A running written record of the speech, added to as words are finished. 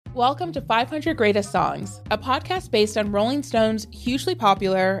Welcome to 500 Greatest Songs, a podcast based on Rolling Stone's hugely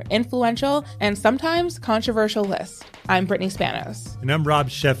popular, influential, and sometimes controversial list. I'm Brittany Spanos. And I'm Rob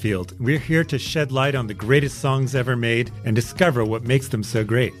Sheffield. We're here to shed light on the greatest songs ever made and discover what makes them so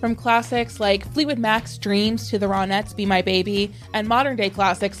great. From classics like Fleetwood Mac's Dreams to the Ronettes' Be My Baby, and modern-day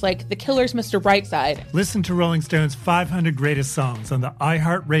classics like The Killers' Mr. Brightside. Listen to Rolling Stone's 500 Greatest Songs on the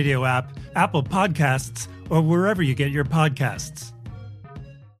iHeartRadio app, Apple Podcasts, or wherever you get your podcasts.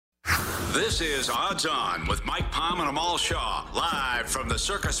 This is Odds On with Mike Palm and Amal Shaw, live from the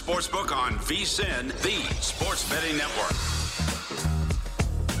Circa Sportsbook on VSiN, the sports betting network.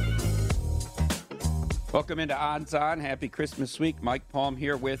 Welcome into Odds On. Happy Christmas week. Mike Palm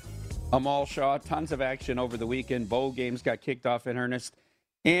here with Amal Shaw. Tons of action over the weekend. Bowl games got kicked off in earnest.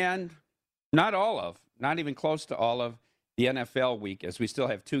 And not even close to all of the NFL week, as we still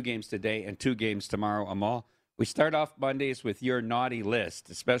have 2 games today and 2 games tomorrow, Amal. We start off Mondays with your naughty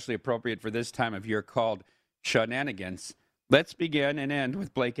list, especially appropriate for this time of year, called Shenanigans. Let's begin and end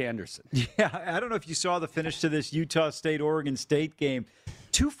with Blake Anderson. Yeah, I don't know if you saw the finish to this Utah State-Oregon State game.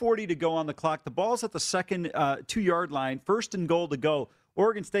 2:40 to go on the clock. The ball's at the second 2-yard line. First and goal to go.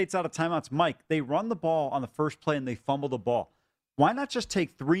 Oregon State's out of timeouts. Mike, they run the ball on the first play and they fumble the ball. Why not just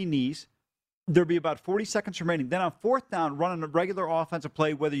take 3 knees? There'll be about 40 seconds remaining. Then on 4th down, run a regular offensive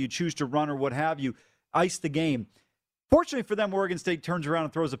play, whether you choose to run or what have you. Ice the game. Fortunately for them, Oregon State turns around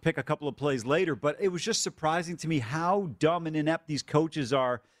and throws a pick a couple of plays later, but it was just surprising to me how dumb and inept these coaches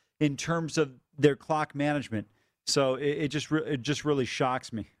are in terms of their clock management. So it just really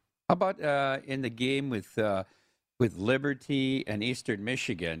shocks me. How about in the game with Liberty and Eastern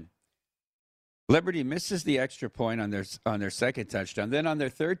Michigan? Liberty misses the extra point on their second touchdown. Then on their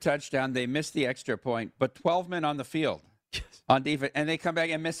third touchdown, they miss the extra point, but 12 men on the field on defense, and they come back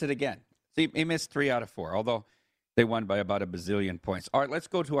and miss it again. See, he missed 3 out of 4, although they won by about a bazillion points. All right, let's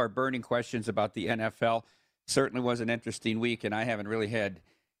go to our burning questions about the NFL. Certainly was an interesting week, and I haven't really had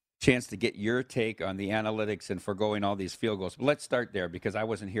a chance to get your take on the analytics and foregoing all these field goals. But let's start there because I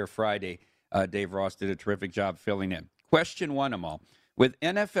wasn't here Friday. Dave Ross did a terrific job filling in. Question 1, Amal. With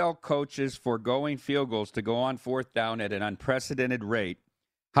NFL coaches foregoing field goals to go on 4th down at an unprecedented rate,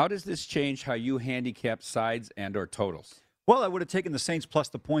 how does this change how you handicap sides and or totals? Well, I would have taken the Saints plus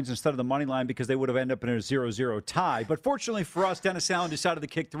the points instead of the money line because they would have ended up in a 0-0 tie. But fortunately for us, Dennis Allen decided to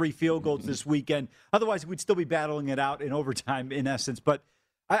kick 3 field goals this weekend. Otherwise, we'd still be battling it out in overtime in essence. But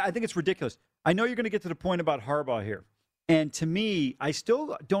I think it's ridiculous. I know you're going to get to the point about Harbaugh here. And to me, I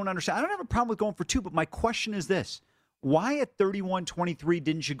still don't understand. I don't have a problem with going for 2, but my question is this. Why at 31-23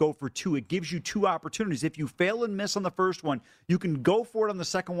 didn't you go for 2? It gives you 2 opportunities. If you fail and miss on the first one, you can go for it on the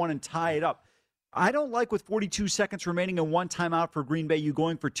second one and tie it up. I don't like with 42 seconds remaining and 1 timeout for Green Bay, you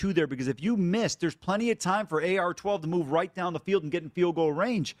going for 2 there, because if you miss, there's plenty of time for AR-12 to move right down the field and get in field goal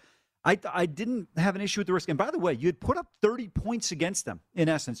range. I didn't have an issue with the risk. And by the way, you had put up 30 points against them, in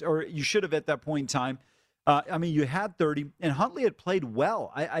essence, or you should have at that point in time. You had 30, and Huntley had played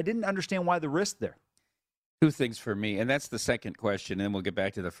well. I didn't understand why the risk there. 2 things for me, and that's the second question, and then we'll get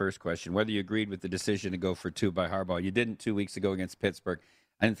back to the first question, whether you agreed with the decision to go for 2 by Harbaugh. You didn't 2 weeks ago against Pittsburgh.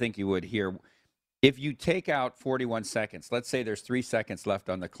 I didn't think you would here. If you take out 41 seconds, let's say there's 3 seconds left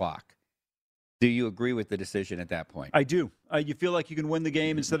on the clock, do you agree with the decision at that point? I do. You feel like you can win the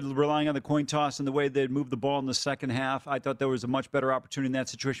game instead of relying on the coin toss and the way they'd moved the ball in the second half. I thought there was a much better opportunity in that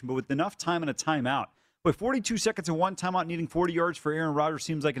situation, but with enough time and a timeout, with 42 seconds and 1 timeout needing 40 yards for Aaron Rodgers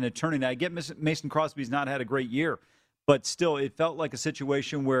seems like an eternity. I get Mason Crosby's not had a great year, but still it felt like a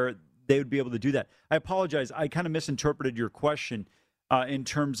situation where they would be able to do that. I apologize. I kind of misinterpreted your question in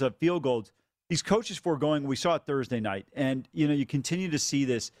terms of field goals. These coaches foregoing, we saw it Thursday night, and you continue to see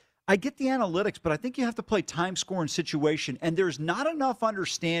this. I get the analytics, but I think you have to play time, score, and situation, and there's not enough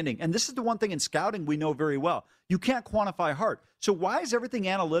understanding. And this is the one thing in scouting we know very well. You can't quantify heart. So why is everything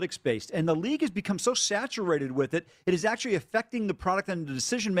analytics-based? And the league has become so saturated with it, it is actually affecting the product and the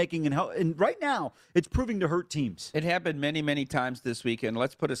decision-making. And right now, it's proving to hurt teams. It happened many, many times this weekend.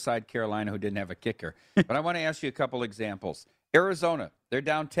 Let's put aside Carolina, who didn't have a kicker. But I want to ask you a couple examples. Arizona, they're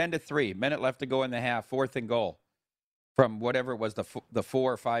down 10-3, minute left to go in the half, 4th and goal from whatever it was, the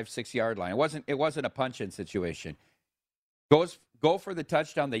 4, 5, 6 yard line. It wasn't a punch-in situation. Go for the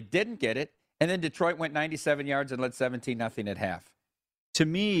touchdown. They didn't get it, and then Detroit went 97 yards and led 17-0 at half. To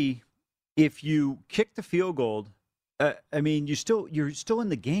me, if you kick the field goal I mean, you're still in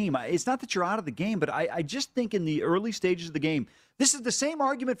the game. It's not that you're out of the game, but I just think in the early stages of the game, this is the same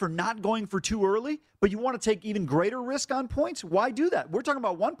argument for not going for too early, but you want to take even greater risk on points. Why do that? We're talking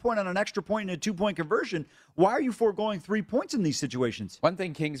about 1 point on an extra point and a 2-point conversion. Why are you foregoing 3 points in these situations? One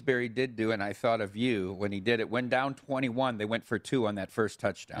thing Kingsbury did do, and I thought of you when he did it, when down 21, they went for 2 on that first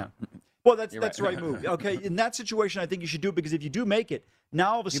touchdown. Yeah. Well, that's right. the right move. Okay, in that situation, I think you should do it because if you do make it,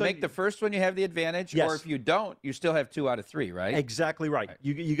 now all of a sudden you make the first one, you have the advantage, yes. Or if you don't, you still have 2 out of 3, right? Exactly right.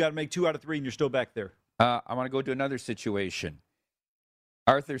 You got to make 2 out of 3, and you're still back there. I want to go to another situation.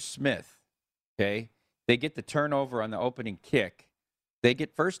 Arthur Smith, okay? They get the turnover on the opening kick. They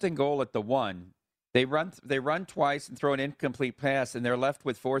get first and goal at the 1. They run twice and throw an incomplete pass, and they're left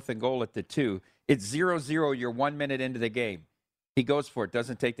with 4th and goal at the 2. It's 0-0. You're 1 minute into the game. He goes for it,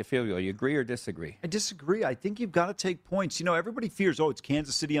 doesn't take the field goal. You agree or disagree? I disagree. I think you've got to take points. You know, everybody fears, it's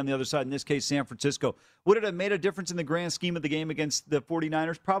Kansas City on the other side, in this case, San Francisco. Would it have made a difference in the grand scheme of the game against the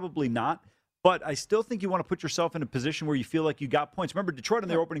 49ers? Probably not. But I still think you want to put yourself in a position where you feel like you got points. Remember, Detroit on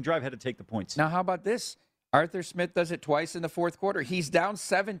their opening drive had to take the points. Now, how about this? Arthur Smith does it twice in the fourth quarter. He's down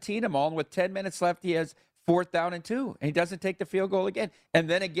 17 them all, and with 10 minutes left, he has 4th down and 2, and he doesn't take the field goal again. And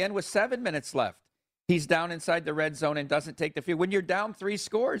then again with 7 minutes left, he's down inside the red zone and doesn't take the field. When you're down 3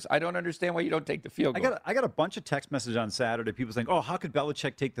 scores, I don't understand why you don't take the field goal. I got a bunch of text messages on Saturday. People saying, how could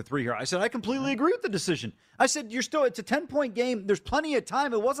Belichick take the 3 here? I said, I completely agree with the decision. I said, it's a 10-point game. There's plenty of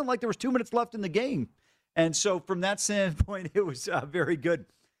time. It wasn't like there was 2 minutes left in the game. And so from that standpoint, it was very good.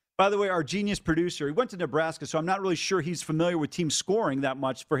 By the way, our genius producer, he went to Nebraska, so I'm not really sure he's familiar with team scoring that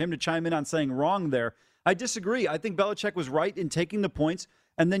much for him to chime in on saying wrong there. I disagree. I think Belichick was right in taking the points,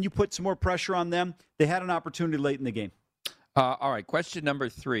 and then you put some more pressure on them. They had an opportunity late in the game. All right, question number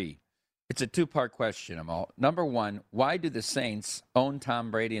 3. It's a 2-part question, Amal. Number 1, why do the Saints own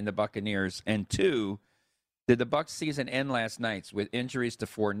Tom Brady and the Buccaneers? And 2, did the Bucs season end last night with injuries to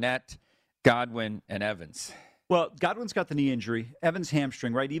Fournette, Godwin, and Evans? Well, Godwin's got the knee injury. Evans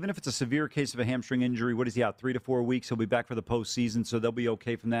hamstring, right? Even if it's a severe case of a hamstring injury, what is he out? 3 to 4 weeks. He'll be back for the postseason, so they'll be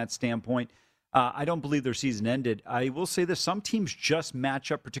okay from that standpoint. I don't believe their season ended. I will say this. Some teams just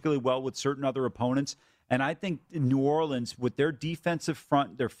match up particularly well with certain other opponents, and I think in New Orleans, with their defensive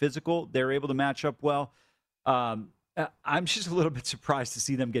front, they're physical, they're able to match up well. I'm just a little bit surprised to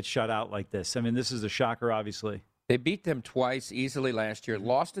see them get shut out like this. I mean, this is a shocker, obviously. They beat them twice easily last year,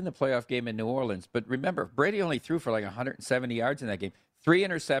 lost in the playoff game in New Orleans. But remember, Brady only threw for like 170 yards in that game. 3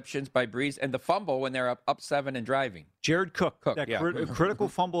 interceptions by Breeze, and the fumble when they're up 7 and driving. Jared Cook that critical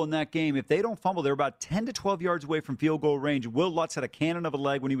fumble in that game. If they don't fumble, they're about 10 to 12 yards away from field goal range. Will Lutz had a cannon of a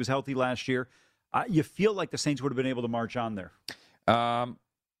leg when he was healthy last year. You feel like the Saints would have been able to march on there. All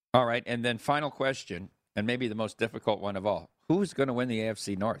right, and then final question, and maybe the most difficult one of all. Who's going to win the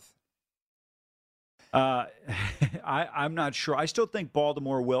AFC North? I'm not sure. I still think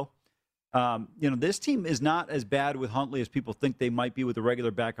Baltimore will. This team is not as bad with Huntley as people think they might be with a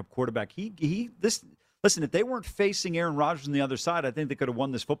regular backup quarterback. Listen, if they weren't facing Aaron Rodgers on the other side, I think they could have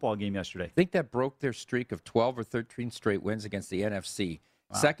won this football game yesterday. I think that broke their streak of 12 or 13 straight wins against the NFC.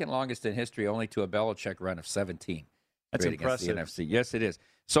 Wow. Second longest in history, only to a Belichick run of 17. That's impressive. Against the NFC. Yes, it is.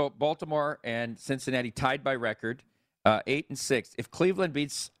 So Baltimore and Cincinnati tied by record, 8-6. If Cleveland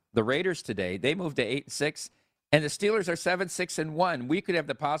beats the Raiders today, they move to 8-6, and the Steelers are 7-6-1. We could have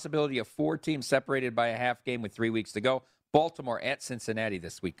the possibility of 4 teams separated by a half game with 3 weeks to go. Baltimore at Cincinnati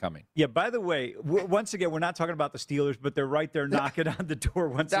this week coming. Yeah, by the way, once again, we're not talking about the Steelers, but they're right there knocking on the door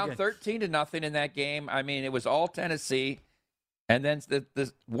once down again. Down 13-0 in that game. I mean, it was all Tennessee. And then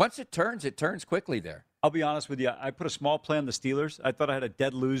once it turns quickly there. I'll be honest with you. I put a small play on the Steelers. I thought I had a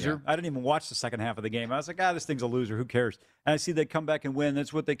dead loser. Yeah. I didn't even watch the second half of the game. I was like, this thing's a loser. Who cares? And I see they come back and win.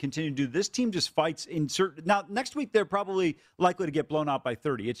 That's what they continue to do. This team just fights in certain. Now, next week, they're probably likely to get blown out by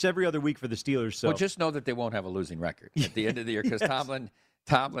 30. It's every other week for the Steelers. So. Well, just know that they won't have a losing record at the end of the year because Yes.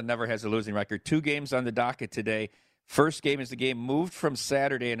 Tomlin never has a losing record. 2 games on the docket today. First game is the game moved from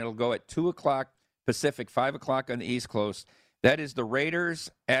Saturday, and it'll go at 2 o'clock Pacific, 5 o'clock on the East Coast. That is the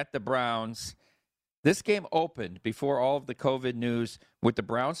Raiders at the Browns. This game opened before all of the COVID news with the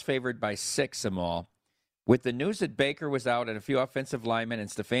Browns favored by 6 Amal. With the news that Baker was out and a few offensive linemen and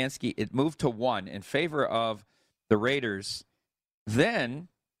Stefanski, it moved to 1 in favor of the Raiders. Then,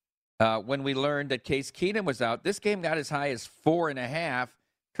 when we learned that Case Keenum was out, this game got as high as 4.5.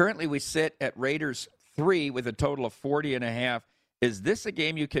 Currently, we sit at Raiders 3 with a total of 40.5. Is this a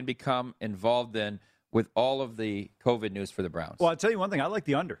game you can become involved in with all of the COVID news for the Browns? Well, I'll tell you one thing. I like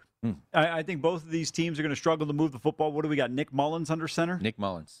the under. I think both of these teams are going to struggle to move the football. What do we got? Nick Mullins under center? Nick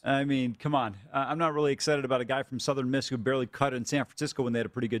Mullins. I mean, come on. I'm not really excited about a guy from Southern Miss who barely cut in San Francisco when they had a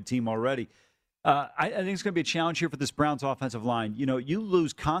pretty good team already. I think it's going to be a challenge here for this Browns offensive line. You know, you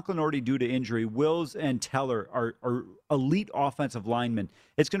lose Conklin already due to injury. Wills and Teller are elite offensive linemen.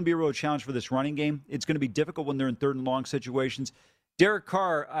 It's going to be a real challenge for this running game. It's going to be difficult when they're in third and long situations. Derek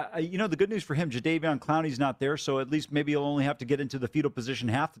Carr, the good news for him, Jadeveon Clowney's not there, so at least maybe he'll only have to get into the fetal position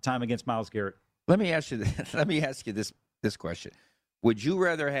half the time against Myles Garrett. Let me ask you this question. Would you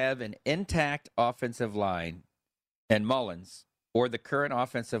rather have an intact offensive line and Mullins or the current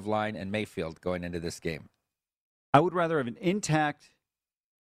offensive line and Mayfield going into this game? I would rather have an intact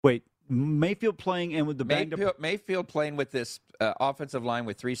Mayfield playing and with the banged up Mayfield playing with this offensive line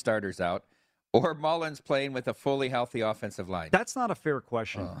with 3 starters out, or Mullins playing with a fully healthy offensive line? That's not a fair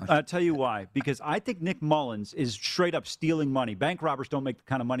question. I'll tell you why. Because I think Nick Mullins is straight up stealing money. Bank robbers don't make the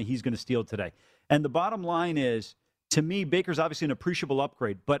kind of money he's going to steal today. And the bottom line is, to me, Baker's obviously an appreciable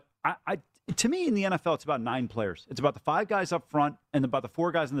upgrade. But to me, in the NFL, it's about 9 players. It's about the 5 guys up front and about the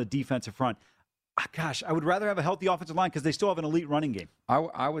 4 guys in the defensive front. Gosh, I would rather have a healthy offensive line because they still have an elite running game.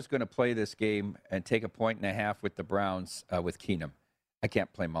 I was going to play this game and take a 1.5 with the Browns with Keenum. I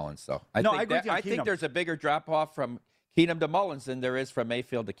can't play Mullins, though. I think there's a bigger drop-off from Keenum to Mullins than there is from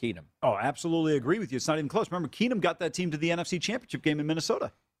Mayfield to Keenum. Oh, absolutely agree with you. It's not even close. Remember, Keenum got that team to the NFC Championship game in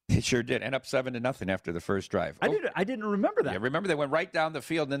Minnesota. It sure did. End up 7-0 after the first drive. I didn't remember that. Yeah, remember they went right down the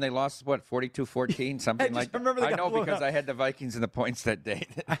field, and then they lost, 42-14, something like that? I know because I had the Vikings in the points that day.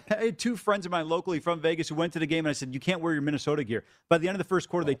 I had 2 friends of mine locally from Vegas who went to the game, and I said, you can't wear your Minnesota gear. By the end of the first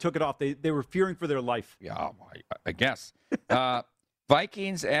quarter, they took it off. They were fearing for their life. Yeah, I guess.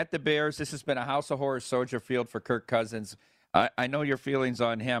 Vikings at the Bears. This has been a house of horrors, Soldier Field for Kirk Cousins. I know your feelings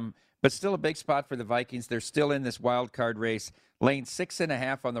on him, but still a big spot for the Vikings. They're still in this wild card race. Laying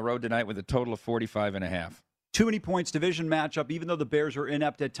 6.5 on the road tonight with a total of 45.5. Too many points, division matchup, even though the Bears are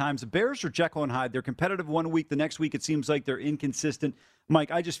inept at times. The Bears are Jekyll and Hyde. They're competitive one week. The next week, it seems like they're inconsistent. Mike,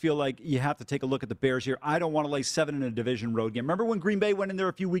 I just feel like you have to take a look at the Bears here. I don't want to lay 7 in a division road game. Remember when Green Bay went in there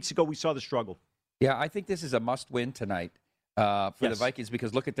a few weeks ago? We saw the struggle. Yeah, I think this is a must-win tonight for the Vikings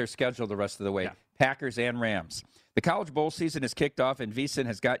because look at their schedule the rest of the way. Yeah. Packers and Rams. The College Bowl season is kicked off, and VSiN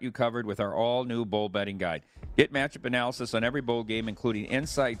has got you covered with our all-new bowl betting guide. Get matchup analysis on every bowl game, including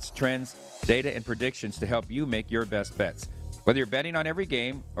insights, trends, data, and predictions to help you make your best bets. Whether you're betting on every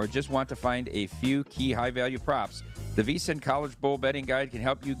game or just want to find a few key high-value props, the VSiN College Bowl betting guide can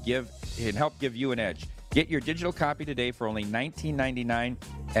help give you an edge. Get your digital copy today for only $19.99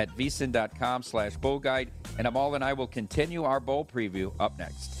 at vsin.com/bowl guide, and Amal and I will continue our bowl preview up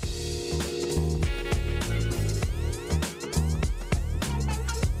next.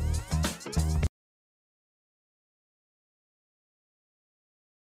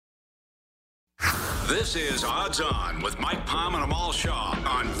 This is Odds On with Mike Palm and Amal Shaw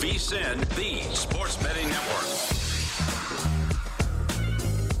on VSiN, the Sports Betting Network.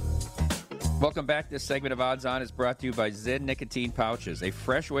 Welcome back. This segment of Odds On is brought to you by Zyn Nicotine Pouches, a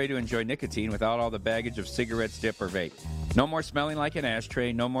fresh way to enjoy nicotine without all the baggage of cigarettes, dip, or vape. No more smelling like an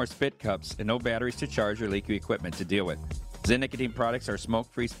ashtray, no more spit cups, and no batteries to charge or leaky equipment to deal with. Zyn Nicotine products are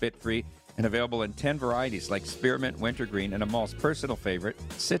smoke-free, spit-free, and available in 10 varieties like spearmint, wintergreen, and Amal's personal favorite,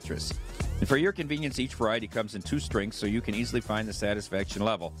 citrus. And for your convenience, each variety comes in 2 strengths so you can easily find the satisfaction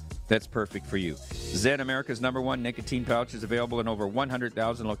level that's perfect for you. Zyn, America's #1 nicotine pouch, is available in over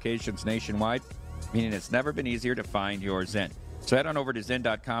 100,000 locations nationwide, meaning it's never been easier to find your Zyn. So head on over to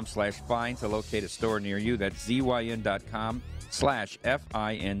zyn.com/find to locate a store near you. That's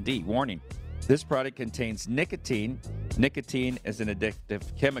zyn.com/FIND. Warning, this product contains nicotine. Nicotine is an addictive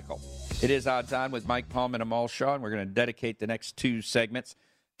chemical. It is Odds On with Mike Palm and Amal Shaw, and we're going to dedicate the next 2 segments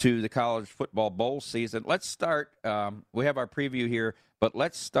to the college football bowl season. Let's start. We have our preview here, but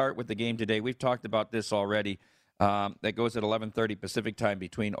let's start with the game today. We've talked about this already. That goes at 11:30 Pacific time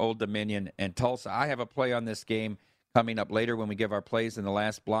between Old Dominion and Tulsa. I have a play on this game coming up later when we give our plays in the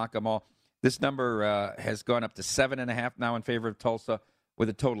last block. This number has gone up to 7.5 now in favor of Tulsa with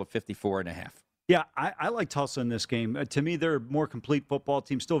a total of 54.5. Yeah, I like Tulsa in this game. To me, they're a more complete football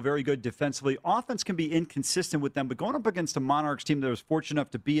team, still very good defensively. Offense can be inconsistent with them, but going up against a Monarchs team that was fortunate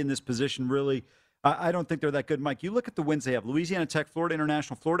enough to be in this position, really, I don't think they're that good. Mike, you look at the wins they have. Louisiana Tech, Florida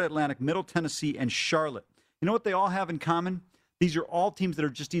International, Florida Atlantic, Middle Tennessee, and Charlotte. You know what they all have in common? These are all teams that are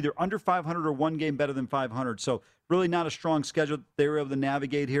just either under 500 or 1 game better than 500. So really not a strong schedule they were able to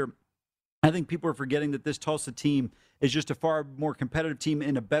navigate here. I think people are forgetting that this Tulsa team is just a far more competitive team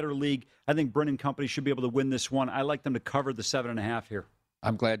in a better league. I think Brennan Company should be able to win this one. I like them to cover the 7.5 here.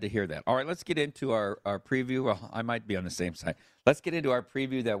 I'm glad to hear that. All right, let's get into our preview. Well, I might be on the same side. Let's get into our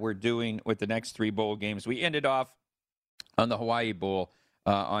preview that we're doing with the next 3 bowl games. We ended off on the Hawaii Bowl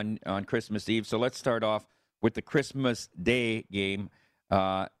on Christmas Eve. So let's start off with the Christmas Day game.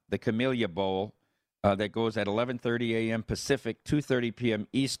 the Camellia Bowl, that goes at 11:30 a.m. Pacific, 2:30 p.m.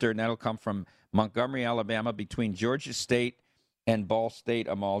 Eastern. That'll come from Montgomery, Alabama, between Georgia State and Ball State.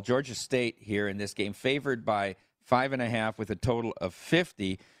 Amal, Georgia State here in this game, favored by 5.5 with a total of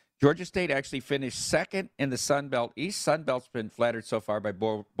 50. Georgia State actually finished second in the Sun Belt. East Sun Belt's been flattered so far by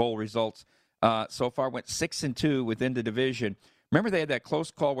bowl results. So far went 6-2 within the division. Remember, they had that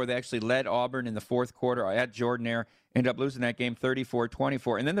close call where they actually led Auburn in the fourth quarter at Jordan-Hare, ended up losing that game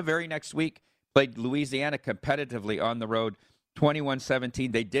 34-24. And then the very next week, played Louisiana competitively on the road,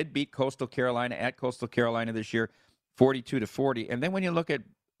 21-17. They did beat Coastal Carolina at Coastal Carolina this year, 42-40. And then when you look at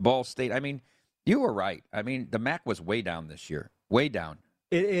Ball State, I mean, you were right. I mean, the MAC was way down this year, way down.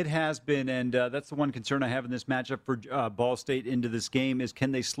 It has been, and that's the one concern I have in this matchup for Ball State into this game is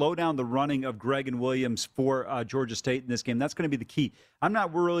can they slow down the running of Greg and Williams for Georgia State in this game? That's going to be the key. I'm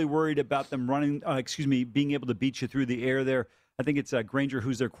not really worried about them being able to beat you through the air there. I think it's Granger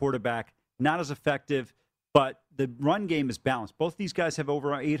who's their quarterback. Not as effective, but the run game is balanced. Both these guys have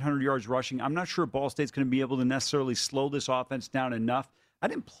over 800 yards rushing. I'm not sure Ball State's going to be able to necessarily slow this offense down enough. I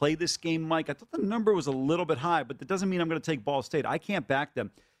didn't play this game, Mike. I thought the number was a little bit high, but that doesn't mean I'm going to take Ball State. I can't back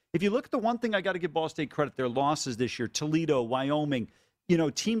them. If you look at the one thing I got to give Ball State credit, their losses this year, Toledo, Wyoming,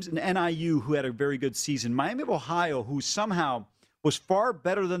 teams in NIU who had a very good season. Miami of Ohio, who somehow was far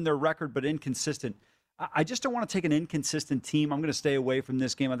better than their record but inconsistent. I just don't want to take an inconsistent team. I'm going to stay away from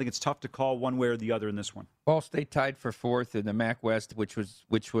this game. I think it's tough to call one way or the other in this one. Ball State tied for fourth in the MAC West, which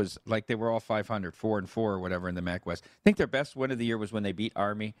was like they were all 500, 4-4 or whatever in the MAC West. I think their best win of the year was when they beat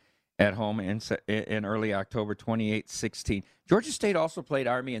Army at home in early October, 28-16. Georgia State also played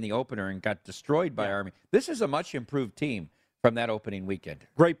Army in the opener and got destroyed by Army. This is a much improved team from that opening weekend.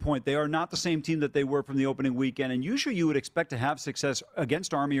 Great point. They are not the same team that they were from the opening weekend, and usually you would expect to have success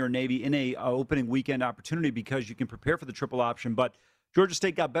against Army or Navy in a opening weekend opportunity because you can prepare for the triple option. But Georgia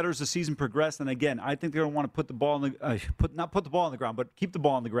State got better as the season progressed, and again, I think they're going to want to put the ball in the not put the ball on the ground, but keep the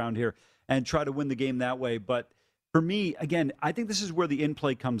ball on the ground here and try to win the game that way. But for me, again, I think this is where the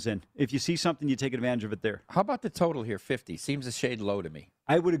in-play comes in. If you see something, you take advantage of it there. How about the total here, 50? Seems a shade low to me.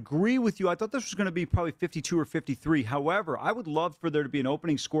 I would agree with you. I thought this was going to be probably 52 or 53. However, I would love for there to be an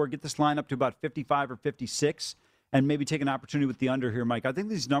opening score, get this line up to about 55 or 56, and maybe take an opportunity with the under here, Mike. I think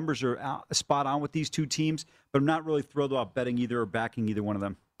these numbers are spot on with these two teams, but I'm not really thrilled about betting either or backing either one of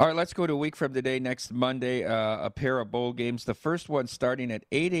them. All right, let's go to a week from today, next Monday, a pair of bowl games. The first one starting at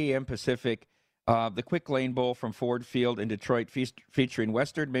 8 a.m. Pacific. The Quick Lane Bowl from Ford Field in Detroit featuring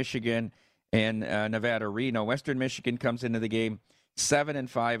Western Michigan and Nevada Reno. Western Michigan comes into the game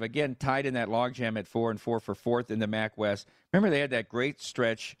 7-5, again tied in that logjam at 4-4 for fourth in the MAC West. Remember, they had that great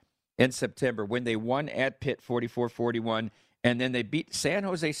stretch in September when they won at Pitt 44-41, and then they beat San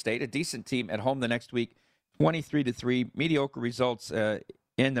Jose State, a decent team, at home the next week 23-3. Mediocre results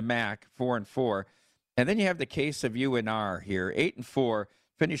in the MAC, 4-4. And then you have the case of UNR here, 8-4.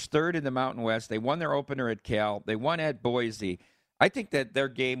 Finished third in the Mountain West. They won their opener at Cal. They won at Boise. I think that their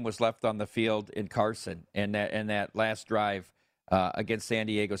game was left on the field in Carson and that last drive against San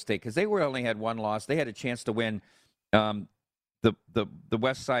Diego State because they only had one loss. They had a chance to win the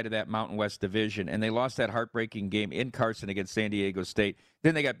west side of that Mountain West division, and they lost that heartbreaking game in Carson against San Diego State.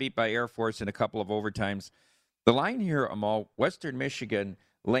 Then they got beat by Air Force in a couple of overtimes. The line here, Amal, Western Michigan,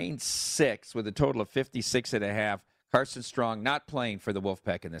 lane 6 with a total of 56.5. Carson Strong not playing for the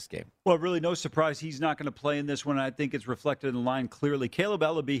Wolfpack in this game. Well, really no surprise he's not going to play in this one. I think it's reflected in the line clearly. Caleb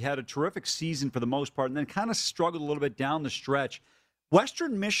Ellaby had a terrific season for the most part and then kind of struggled a little bit down the stretch.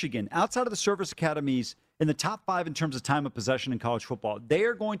 Western Michigan, outside of the service academies, in the top 5 in terms of time of possession in college football. They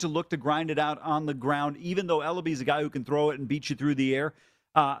are going to look to grind it out on the ground, even though Ellaby is a guy who can throw it and beat you through the air.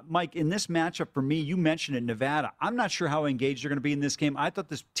 Mike, in this matchup for me, you mentioned it, Nevada. I'm not sure how engaged they're going to be in this game. I thought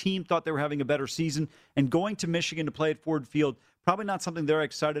this team thought they were having a better season, and going to Michigan to play at Ford Field, probably not something they're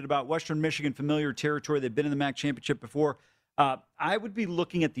excited about. Western Michigan, familiar territory. They've been in the MAC championship before. I would be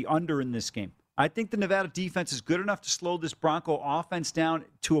looking at the under in this game. I think the Nevada defense is good enough to slow this Bronco offense down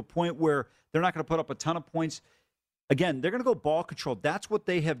to a point where they're not going to put up a ton of points. Again, they're going to go ball control. That's what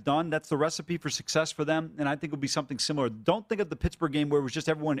they have done. That's the recipe for success for them, and I think it'll be something similar. Don't think of the Pittsburgh game where it was just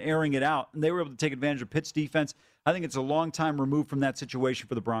everyone airing it out, and they were able to take advantage of Pitt's defense. I think it's a long time removed from that situation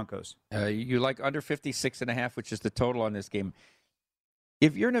for the Broncos. You like under 56.5, which is the total on this game.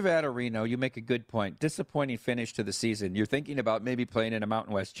 If you're Nevada Reno, you make a good point. Disappointing finish to the season. You're thinking about maybe playing in a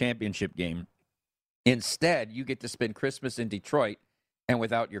Mountain West championship game. Instead, you get to spend Christmas in Detroit and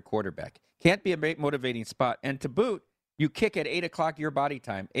without your quarterback. Can't be a motivating spot. And to boot, you kick at 8 o'clock your body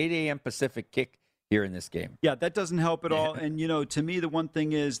time, 8 a.m. Pacific kick here in this game. Yeah, that doesn't help at all. And, to me, the one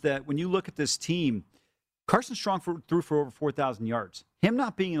thing is that when you look at this team, Carson Strong threw for over 4,000 yards. him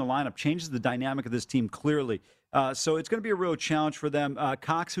not being in the lineup changes the dynamic of this team clearly. So it's going to be a real challenge for them.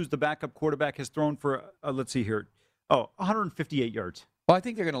 Cox, who's the backup quarterback, has thrown for, let's see here, 158 yards. Well, I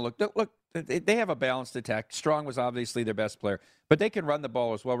think they're going to look, they have a balanced attack. Strong was obviously their best player, but they can run the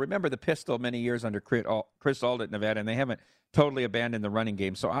ball as well. Remember the pistol many years under Chris Auld at Nevada, and they haven't totally abandoned the running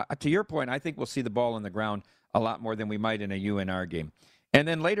game. So to your point, I think we'll see the ball on the ground a lot more than we might in a UNR game. And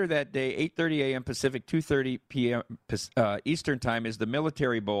then later that day, 8:30 a.m. Pacific, 2:30 p.m. Eastern Time is the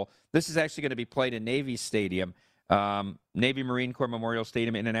Military Bowl. This is actually going to be played in Navy Stadium, Navy Marine Corps Memorial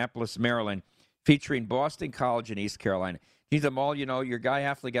Stadium in Annapolis, Maryland, featuring Boston College and East Carolina. He's them all, your guy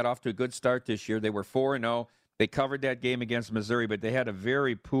Hafley got off to a good start this year. They were 4-0. They covered that game against Missouri, but they had a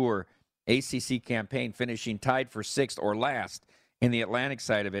very poor ACC campaign, finishing tied for 6th or last in the Atlantic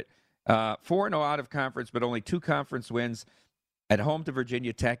side of it. 4-0 out of conference, but only 2 conference wins at home to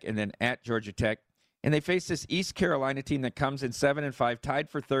Virginia Tech and then at Georgia Tech. And they face this East Carolina team that comes in 7-5, tied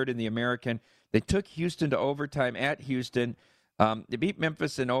for 3rd in the American. They took Houston to overtime at Houston. They beat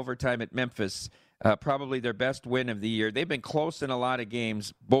Memphis in overtime at Memphis. Probably their best win of the year. They've been close in a lot of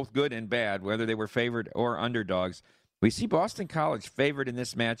games, both good and bad, whether they were favored or underdogs. We see Boston College favored in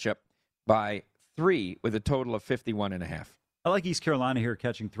this matchup by 3 with a total of 51.5. I like East Carolina here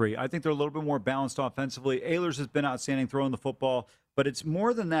catching 3. I think they're a little bit more balanced offensively. Ehlers has been outstanding throwing the football, but it's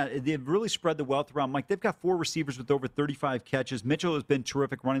more than that. They've really spread the wealth around. Mike, they've got 4 receivers with over 35 catches. Mitchell has been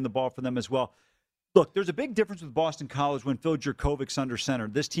terrific running the ball for them as well. Look, there's a big difference with Boston College when Phil Jurkovic's under center.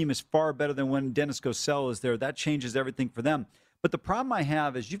 This team is far better than when Dennis Gosell is there. That changes everything for them. But the problem I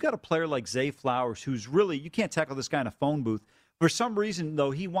have is you've got a player like Zay Flowers who's really, you can't tackle this guy in a phone booth. For some reason,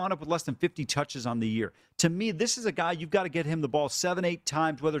 though, he wound up with less than 50 touches on the year. To me, this is a guy, you've got to get him the ball 7-8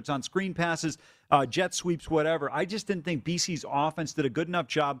 times, whether it's on screen passes, jet sweeps, whatever. I just didn't think BC's offense did a good enough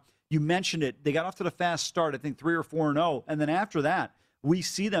job. You mentioned it. They got off to the fast start, I think 3 or 4-0. And then after that, we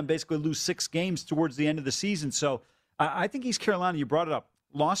see them basically lose 6 games towards the end of the season. So I think East Carolina, you brought it up,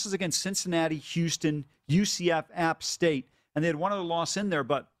 losses against Cincinnati, Houston, UCF, App State, and they had one other loss in there,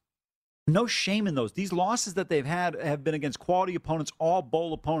 but no shame in those. These losses that they've had have been against quality opponents, all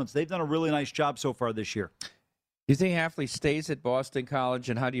bowl opponents. They've done a really nice job so far this year. Do you think Hafley stays at Boston College,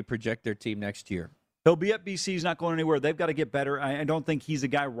 and how do you project their team next year? He'll be at BC. He's not going anywhere. They've got to get better. I don't think he's a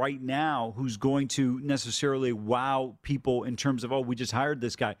guy right now who's going to necessarily wow people in terms of, we just hired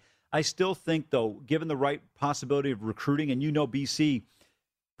this guy. I still think, though, given the right possibility of recruiting, and BC,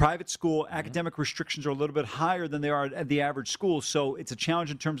 private school, academic restrictions are a little bit higher than they are at the average school, so it's a challenge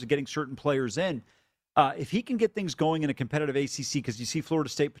in terms of getting certain players in. If he can get things going in a competitive ACC, because you see Florida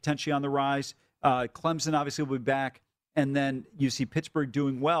State potentially on the rise, Clemson obviously will be back, and then you see Pittsburgh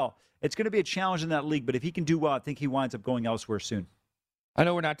doing well. It's going to be a challenge in that league, but if he can do well, I think he winds up going elsewhere soon. I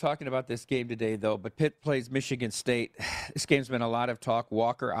know we're not talking about this game today, though, but Pitt plays Michigan State. This game's been a lot of talk.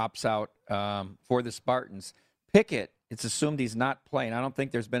 Walker opts out for the Spartans. Pickett, it's assumed he's not playing. I don't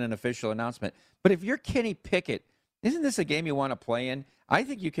think there's been an official announcement. But if you're Kenny Pickett, isn't this a game you want to play in? I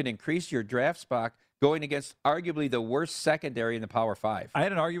think you can increase your draft spot going against arguably the worst secondary in the Power 5. I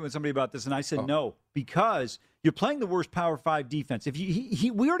had an argument with somebody about this, and I said no, because you're playing the worst Power 5 defense. If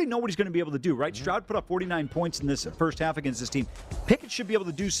we already know what he's going to be able to do, right? Mm-hmm. Stroud put up 49 points in this first half against this team. Pickett should be able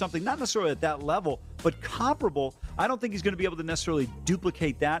to do something, not necessarily at that level, but comparable. I don't think he's going to be able to necessarily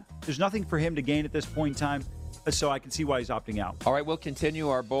duplicate that. There's nothing for him to gain at this point in time, so I can see why he's opting out. All right, we'll continue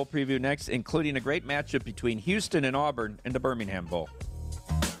our bowl preview next, including a great matchup between Houston and Auburn in the Birmingham Bowl.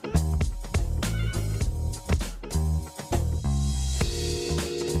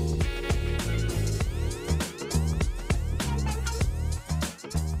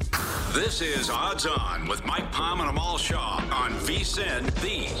 This is Odds On with Mike Palm and Amal Shaw on VSiN,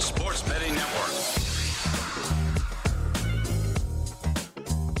 the Sports Betting Network.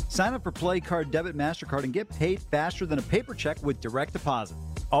 Sign up for PlayCard Debit MasterCard and get paid faster than a paper check with direct deposit.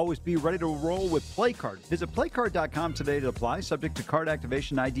 Always be ready to roll with PlayCard. Visit playcard.com today to apply, subject to card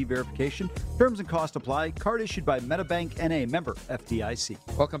activation ID verification. Terms and costs apply. Card issued by MetaBank N.A., member FDIC.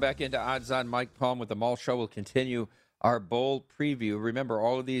 Welcome back into Odds On. Mike Palm with the Amal Show. We'll continue our bowl preview. Remember,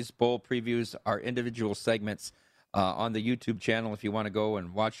 all of these bowl previews are individual segments on the YouTube channel if you want to go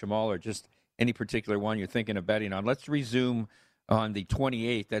and watch them all, or just any particular one you're thinking of betting on. Let's resume on the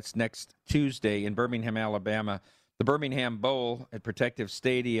 28th. That's next Tuesday in Birmingham, Alabama. The Birmingham Bowl at Protective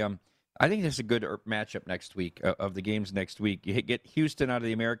Stadium. I think this is a good matchup next week, of the games next week. You get Houston out of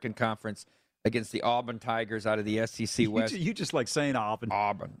the American Conference against the Auburn Tigers out of the SEC West. You just like saying Auburn.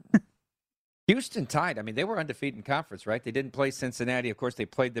 Houston tied. I mean, they were undefeated in conference, right? They didn't play Cincinnati. Of course, they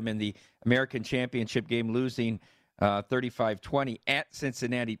played them in the American Championship game, losing 35-20 at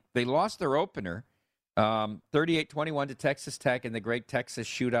Cincinnati. They lost their opener 38-21 to Texas Tech in the great Texas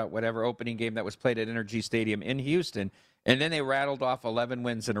shootout, whatever opening game that was played at Energy Stadium in Houston. And then they rattled off 11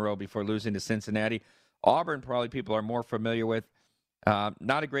 wins in a row before losing to Cincinnati. Auburn, probably people are more familiar with.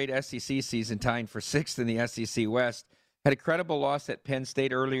 Not a great SEC season, tying for 6th in the SEC West. Had a credible loss at Penn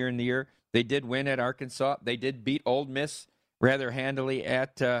State earlier in the year. They did win at Arkansas. They did beat Ole Miss rather handily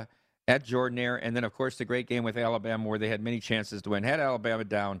at Jordan-Hare. And then, of course, the great game with Alabama where they had many chances to win. Had Alabama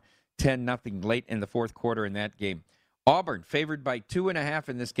down 10-0 late in the fourth quarter in that game. Auburn favored by 2.5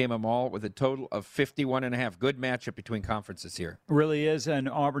 in this game all with a total of 51.5. Good matchup between conferences here. Really is, and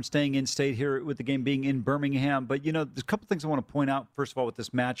Auburn staying in state here with the game being in Birmingham. But, there's a couple things I want to point out, first of all, with this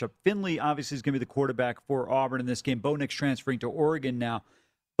matchup. Finley obviously is going to be the quarterback for Auburn in this game. Bo Nix transferring to Oregon now.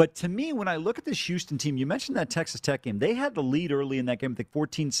 But to me, when I look at this Houston team, you mentioned that Texas Tech game. They had the lead early in that game, I think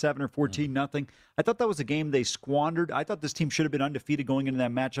 14-7 or 14-0. I thought that was a game they squandered. I thought this team should have been undefeated going into that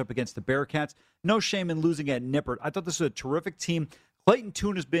matchup against the Bearcats. No shame in losing at Nippert. I thought this was a terrific team. Clayton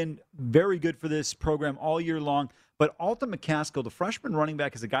Tune has been very good for this program all year long. But Alton McCaskill, the freshman running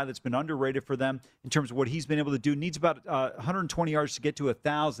back, is a guy that's been underrated for them in terms of what he's been able to do. Needs about 120 yards to get to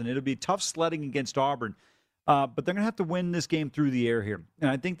 1,000. It'll be tough sledding against Auburn. But they're going to have to win this game through the air here. And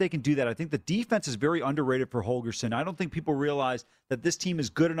I think they can do that. I think the defense is very underrated for Holgorsen. I don't think people realize that this team is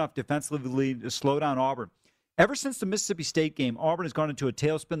good enough defensively to slow down Auburn. Ever since the Mississippi State game, Auburn has gone into a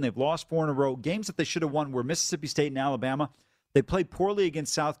tailspin. They've lost 4 in a row. Games that they should have won were Mississippi State and Alabama. They played poorly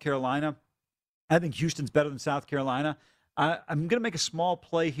against South Carolina. I think Houston's better than South Carolina. I'm going to make a small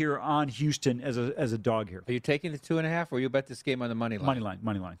play here on Houston as a dog here. Are you taking the 2.5, or you bet this game on the money line?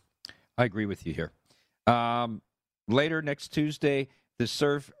 Money line. I agree with you here. Later next Tuesday, the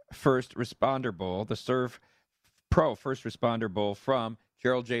Serve First Responder Bowl, the Serve Pro First Responder Bowl from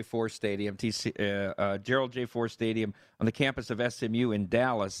Gerald J. Ford Stadium, Gerald J. Ford Stadium on the campus of SMU in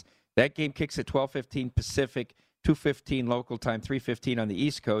Dallas. That game kicks at 12:15 Pacific, 2:15 local time, 3:15 on the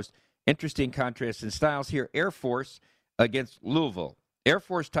East Coast. Interesting contrast in styles here. Air Force against Louisville. Air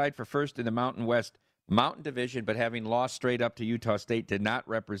Force tied for first in the Mountain West Mountain Division, but having lost straight up to Utah State, did not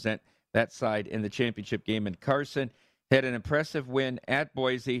represent that side in the championship game. And Carson had an impressive win at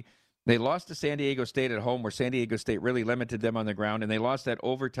Boise. They lost to San Diego State at home, where San Diego State really limited them on the ground, and they lost that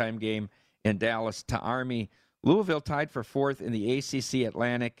overtime game in Dallas to Army. Louisville tied for fourth in the ACC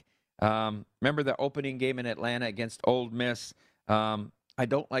Atlantic. Remember the opening game in Atlanta against Ole Miss? I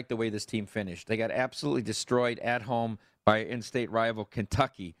don't like the way this team finished. They got absolutely destroyed at home by in-state rival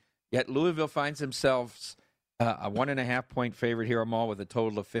Kentucky. Yet Louisville finds themselves a 1.5-point favorite here, Amal, with a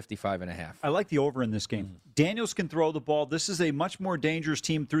total of 55.5. I like the over in this game. Daniels can throw the ball. This is a much more dangerous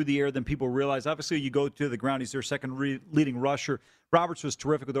team through the air than people realize. Obviously, you go to the ground. He's their second leading rusher. Roberts was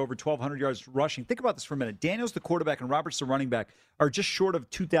terrific with over 1,200 yards rushing. Think about this for a minute. Daniels, the quarterback, and Roberts, the running back, are just short of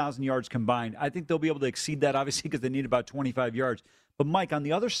 2,000 yards combined. I think they'll be able to exceed that, obviously, because they need about 25 yards. But, Mike, on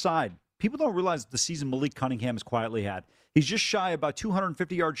the other side, people don't realize the season Malik Cunningham has quietly had. He's just shy, about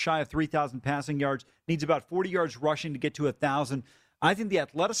 250 yards shy of 3,000 passing yards, needs about 40 yards rushing to get to 1,000. I think the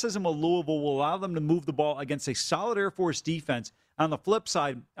athleticism of Louisville will allow them to move the ball against a solid Air Force defense. On the flip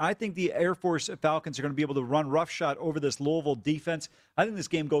side, I think the Air Force Falcons are going to be able to run roughshod over this Louisville defense. I think this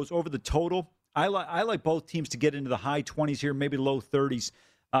game goes over the total. I like both teams to get into the high 20s here, maybe low 30s.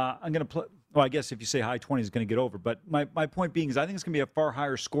 I'm going to play. Well, I guess if you say high 20s, it's going to get over. But my point being is I think it's going to be a far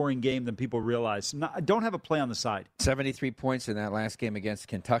higher scoring game than people realize. I don't have a play on the side. 73 points in that last game against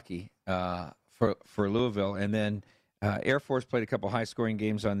Kentucky for Louisville. And then Air Force played a couple high-scoring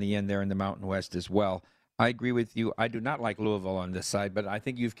games on the end there in the Mountain West as well. I agree with you. I do not like Louisville on this side, but I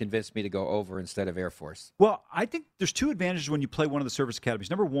think you've convinced me to go over instead of Air Force. Well, I think there's two advantages when you play one of the service academies.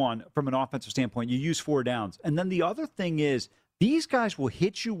 Number one, from an offensive standpoint, you use 4 downs. And then the other thing is, these guys will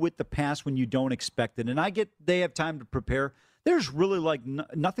hit you with the pass when you don't expect it. And I get they have time to prepare. There's really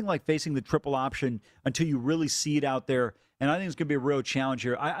nothing like facing the triple option until you really see it out there. And I think it's going to be a real challenge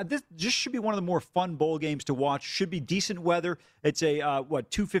here. This just should be one of the more fun bowl games to watch. Should be decent weather. It's a,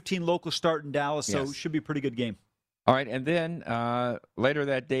 2:15 local start in Dallas, so it should be a pretty good game. All right, and then later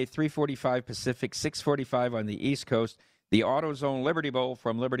that day, 3:45 Pacific, 6:45 on the East Coast, the AutoZone Liberty Bowl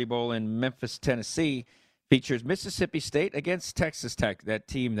from Liberty Bowl in Memphis, Tennessee, features Mississippi State against Texas Tech, that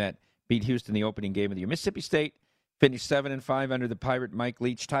team that beat Houston the opening game of the year. Mississippi State finished 7-5 under the Pirate Mike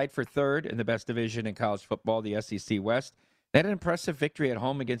Leach, tied for third in the best division in college football, the SEC West. They had an impressive victory at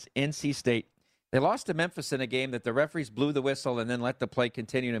home against NC State. They lost to Memphis in a game that the referees blew the whistle and then let the play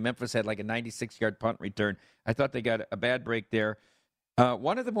continue, and Memphis had like a 96-yard punt return. I thought they got a bad break there.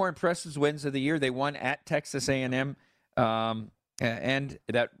 One of the more impressive wins of the year, they won at Texas A&M. and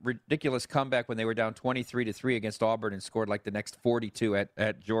that ridiculous comeback when they were down 23-3 against Auburn and scored like the next 42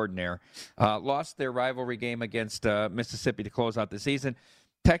 at Jordan-Hare. Lost their rivalry game against Mississippi to close out the season.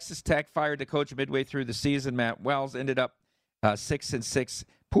 Texas Tech fired the coach midway through the season. Matt Wells ended up 6-6.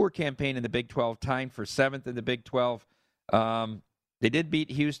 Poor campaign in the Big 12, tying for 7th in the Big 12. They did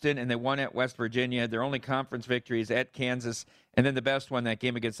beat Houston, and they won at West Virginia. Their only conference victory is at Kansas, and then the best one, that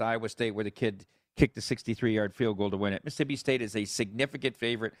game against Iowa State, where the kid kicked a 63-yard field goal to win it. Mississippi State is a significant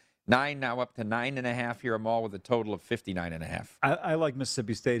favorite. 9 now up to 9.5 here, Amal, with a total of 59.5. I like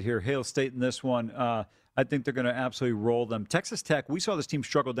Mississippi State here. Hail State in this one. I think they're going to absolutely roll them. Texas Tech, we saw this team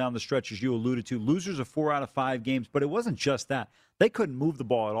struggle down the stretch, as you alluded to. Losers of 4 out of 5 games, but it wasn't just that. They couldn't move the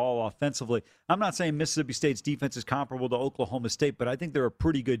ball at all offensively. I'm not saying Mississippi State's defense is comparable to Oklahoma State, but I think they're a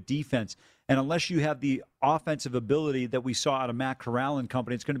pretty good defense. And unless you have the offensive ability that we saw out of Matt Corral and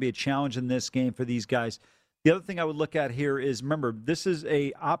company, it's going to be a challenge in this game for these guys. The other thing I would look at here is, remember, this is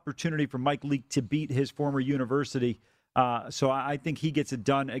an opportunity for Mike Leake to beat his former university. So I think he gets it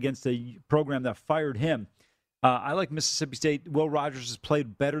done against a program that fired him. I like Mississippi State. Will Rogers has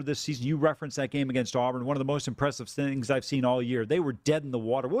played better this season. You referenced that game against Auburn, one of the most impressive things I've seen all year. They were dead in the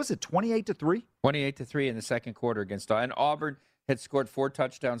water. What was it, 28-3? 28-3 in the second quarter against Auburn. And Auburn had scored 4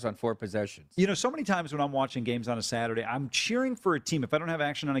 touchdowns on 4 possessions. You know, so many times when I'm watching games on a Saturday, I'm cheering for a team. If I don't have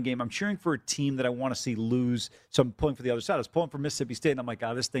action on a game, I'm cheering for a team that I want to see lose. So I'm pulling for the other side. I was pulling for Mississippi State, and I'm like,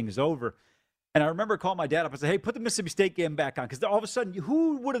 this thing is over. And I remember calling my dad up and said, hey, put the Mississippi State game back on. Because all of a sudden,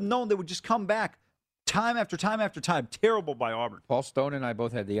 who would have known they would just come back time after time after time? Terrible by Auburn. Paul Stone and I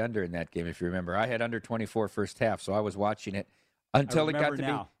both had the under in that game, if you remember. I had under 24 first half, so I was watching it until it got to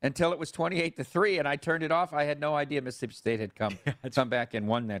be until it was 28-3, and I turned it off. I had no idea Mississippi State had come back and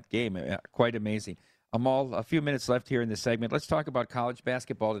won that game. Quite amazing. Amal, a few minutes left here in this segment. Let's talk about college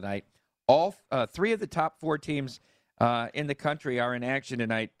basketball tonight. All 3 of the top 4 teams in the country are in action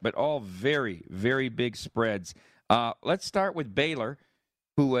tonight, but all very, very big spreads. Let's start with Baylor,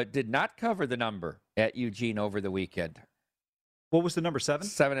 who did not cover the number at Eugene over the weekend. What was the number, 7?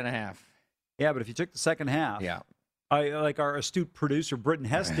 7.5. Yeah, but if you took the second half, I like our astute producer, Britton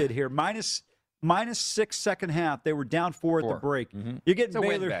Hess, did here, minus 6 second half. They were down 4 at the break. Mm-hmm. You're getting it's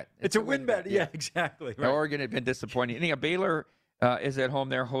Baylor. A win bet. It's a win bet. Yeah, exactly. Right. Oregon had been disappointing. Anyhow, Baylor is at home.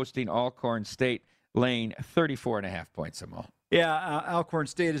 They're hosting Alcorn State, laying 34.5 points, Amal. Yeah, Alcorn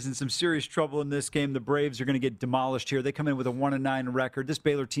State is in some serious trouble in this game. The Braves are going to get demolished here. They come in with a 1-9 record. This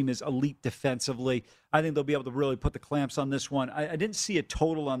Baylor team is elite defensively. I think they'll be able to really put the clamps on this one. I didn't see a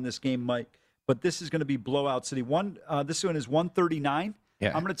total on this game, Mike, but this is going to be blowout city. This one is 139. Yeah.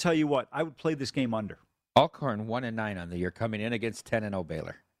 I'm going to tell you what, I would play this game under. Alcorn 1-9 on the year, coming in against 10-0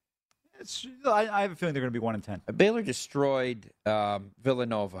 Baylor. I have a feeling they're going to be 1-10. Baylor destroyed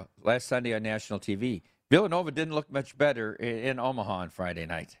Villanova last Sunday on national TV. Villanova didn't look much better in Omaha on Friday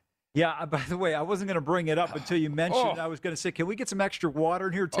night. Yeah, by the way, I wasn't going to bring it up until you mentioned I was going to say, can we get some extra water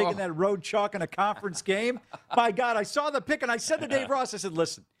in here, taking that road chalk in a conference game? My God, I saw the pick, and I said to Dave Ross, I said,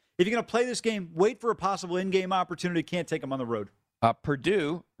 listen, if you're going to play this game, wait for a possible in-game opportunity. Can't take them on the road.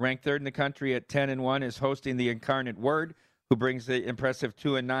 Purdue, ranked 3rd in the country at 10-1, is hosting the Incarnate Word, who brings the impressive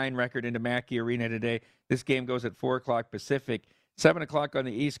 2-9 record into Mackey Arena today. This game goes at 4 o'clock Pacific. 7 o'clock on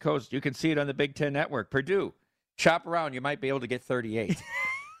the East Coast. You can see it on the Big Ten Network. Purdue, shop around. You might be able to get 38.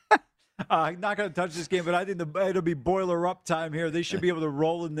 I'm not going to touch this game, but I think it'll be boiler up time here. They should be able to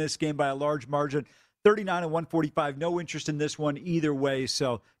roll in this game by a large margin. 39-145. No interest in this one either way,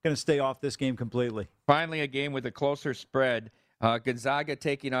 so going to stay off this game completely. Finally, a game with a closer spread. Gonzaga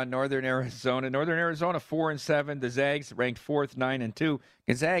taking on Northern Arizona. Northern Arizona 4-7. The Zags ranked 4th, 9-2.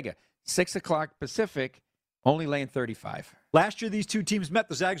 Gonzaga 6 o'clock Pacific, only laying 35. Last year, these two teams met.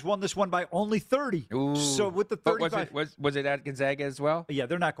 The Zags won this one by only 30. Ooh. So with the 35, was it at Gonzaga as well? Yeah,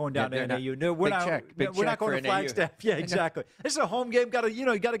 they're not going down to NAU. No, we're not going to Flagstaff. Yeah, exactly. This is a home game.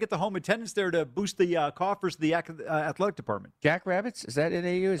 You got to get the home attendance there to boost the coffers of the athletic department. Jackrabbits, is that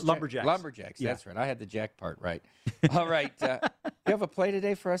NAU? Lumberjacks. Lumberjacks. Yeah. That's right. I had the Jack part right. All right. You have a play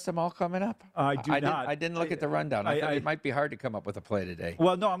today for us? All coming up. I do not. I didn't look at the rundown. I thought it might be hard to come up with a play today.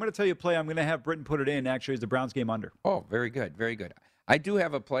 Well, no, I'm going to tell you a play. I'm going to have Britton put it in. Actually, as the Browns game under. Oh, very good. Very good. I do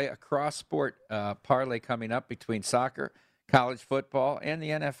have a play, a cross-sport parlay coming up between soccer, college football, and the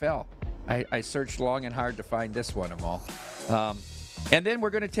NFL. I searched long and hard to find this one, Amal. And then we're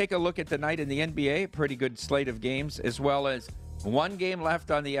going to take a look at the night in the NBA, a pretty good slate of games, as well as one game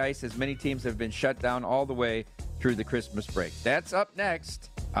left on the ice, as many teams have been shut down all the way through the Christmas break. That's up next.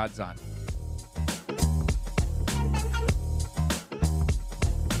 Odds On.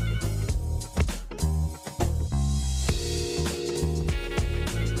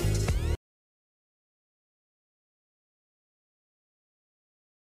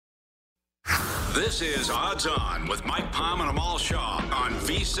 This is Odds On with Mike Palm and Amal Shaw on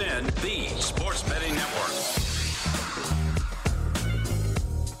VSiN, the Sports Betting Network.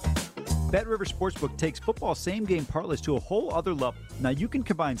 BetRivers Sportsbook takes football same-game parlays to a whole other level. Now, you can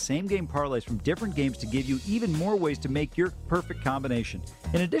combine same-game parlays from different games to give you even more ways to make your perfect combination.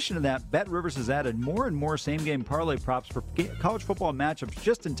 In addition to that, BetRivers has added more and more same-game parlay props for college football matchups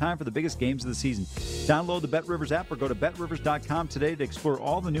just in time for the biggest games of the season. Download the BetRivers app or go to BetRivers.com today to explore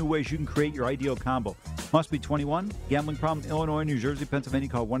all the new ways you can create your ideal combo. Must be 21. Gambling problem? Illinois, New Jersey, Pennsylvania.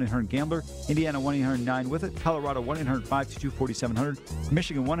 Call 1-800-GAMBLER. Indiana 1-800-9-WITH-IT. Colorado 1-800-522-4700.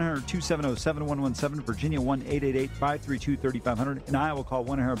 Michigan 1-800-270-7117. Virginia 1-888-532-3500. And Iowa call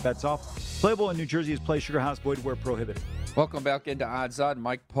 1-800-BETS-OFF. Playable in New Jersey is play Sugar House, void where prohibited. Welcome back into Odds On.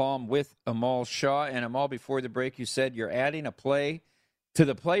 Mike Palm with Amal Shaw. And Amal, before the break, you said you're adding a play to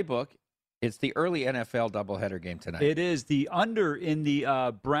the playbook. It's the early NFL doubleheader game tonight. It is the under in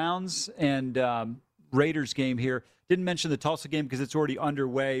the Browns and Raiders game here. Didn't mention the Tulsa game because it's already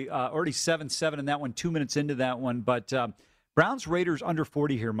underway. Already 7-7 in that one, 2 minutes into that one. But Browns-Raiders under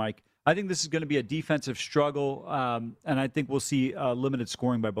 40 here, Mike. I think this is going to be a defensive struggle, and I think we'll see limited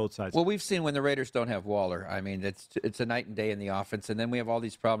scoring by both sides. Well, we've seen when the Raiders don't have Waller. I mean, it's a night and day in the offense, and then we have all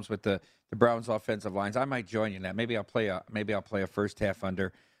these problems with the Browns' offensive lines. I might join you in that. Maybe I'll play a first half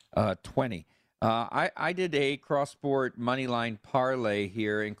under 20. I did a cross-sport money line parlay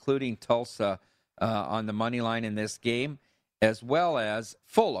here, including Tulsa on the money line in this game, as well as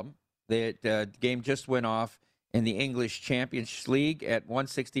Fulham. The game just went off in the English Champions League at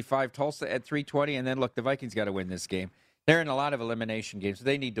 165, Tulsa at 320. And then, look, the Vikings got to win this game. They're in a lot of elimination games. So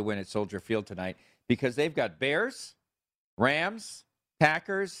they need to win at Soldier Field tonight because they've got Bears, Rams,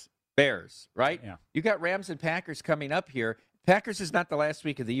 Packers, Bears, right? Yeah. You got Rams and Packers coming up here. Packers is not the last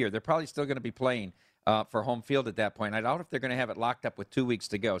week of the year. They're probably still going to be playing for home field at that point. I doubt if they're going to have it locked up with 2 weeks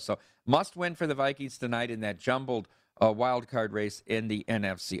to go. So must win for the Vikings tonight in that jumbled wild card race in the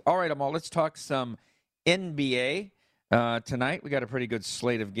NFC. All right, Amal, let's talk some NBA tonight. We got a pretty good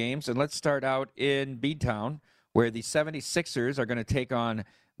slate of games. And let's start out in B-Town, where the 76ers are going to take on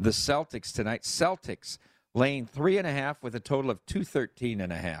the Celtics tonight. Celtics laying 3.5 with a total of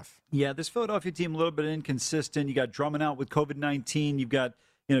 213.5. Yeah, this Philadelphia team a little bit inconsistent. You got Drummond out with COVID-19. You've got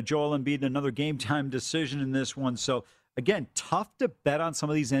Joel Embiid, another game time decision in this one. So again, tough to bet on some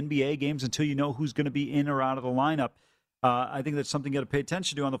of these NBA games until you know who's going to be in or out of the lineup. I think that's something you got to pay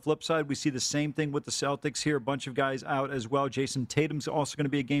attention to. On the flip side, we see the same thing with the Celtics here. A bunch of guys out as well. Jason Tatum's also going to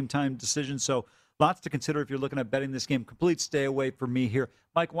be a game time decision. So lots to consider if you're looking at betting this game. Complete stay away from me here.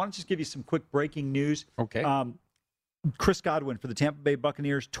 Mike, why don't I just give you some quick breaking news? Okay. Chris Godwin for the Tampa Bay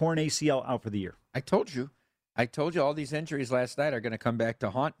Buccaneers, torn ACL, out for the year. I told you all these injuries last night are going to come back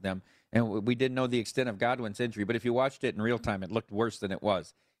to haunt them. And we didn't know the extent of Godwin's injury. But if you watched it in real time, it looked worse than it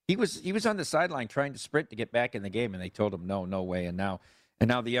was. He was on the sideline trying to sprint to get back in the game, and they told him no way. And now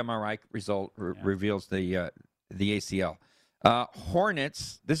the MRI result reveals the ACL.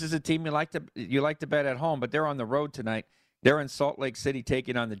 Hornets. This is a team you like to bet at home, but they're on the road tonight. They're in Salt Lake City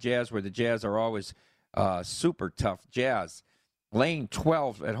taking on the Jazz, where the Jazz are always super tough. Jazz laying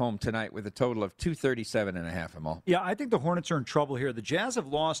 12 at home tonight with a total of 237.5. Amal. Yeah, I think the Hornets are in trouble here. The Jazz have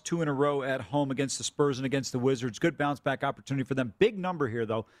lost 2 in a row at home against the Spurs and against the Wizards. Good bounce-back opportunity for them. Big number here,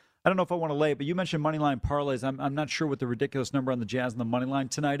 though. I don't know if I want to lay it, but you mentioned moneyline parlays. I'm not sure what the ridiculous number on the Jazz and the moneyline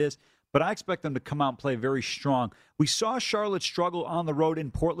tonight is, but I expect them to come out and play very strong. We saw Charlotte struggle on the road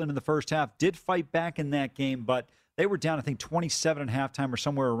in Portland in the first half. Did fight back in that game, but they were down, I think, 27 at halftime or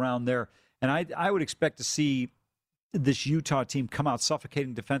somewhere around there. And I would expect to see this Utah team come out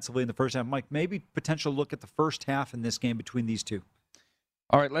suffocating defensively in the first half. Mike, maybe potential look at the first half in this game between these two.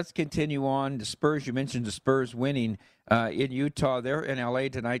 All right, let's continue on. The Spurs, you mentioned the Spurs winning in Utah. They're in L.A.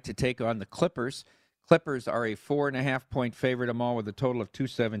 tonight to take on the Clippers. Clippers are a 4.5-point favorite, Amal, with a total of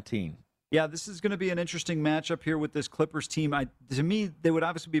 217. Yeah, this is going to be an interesting matchup here with this Clippers team. To me, they would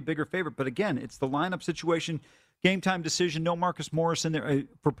obviously be a bigger favorite, but again, it's the lineup situation. Game time decision, no Marcus Morris in there.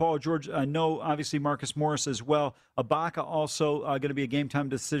 For Paul George, no, obviously Marcus Morris as well. Ibaka also going to be a game time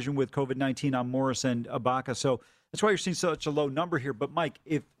decision with COVID-19 on Morris and Ibaka. So that's why you're seeing such a low number here. But, Mike,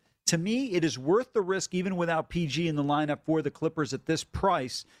 to me, it is worth the risk even without PG in the lineup for the Clippers at this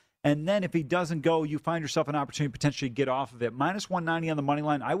price. And then if he doesn't go, you find yourself an opportunity to potentially get off of it. Minus 190 on the money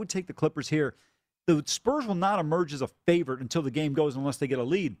line. I would take the Clippers here. The Spurs will not emerge as a favorite until the game goes unless they get a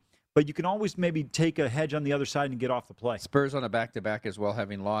lead. But you can always maybe take a hedge on the other side and get off the play. Spurs on a back-to-back as well,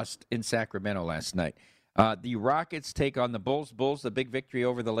 having lost in Sacramento last night. The Rockets take on the Bulls. Bulls, the big victory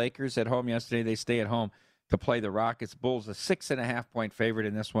over the Lakers at home yesterday. They stay at home to play the Rockets. Bulls, a 6.5-point favorite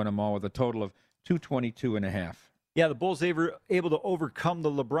in this one, Amal, with a total of 222.5. Yeah, the Bulls able to overcome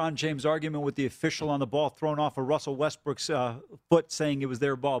the LeBron James argument with the official on the ball thrown off of Russell Westbrook's foot, saying it was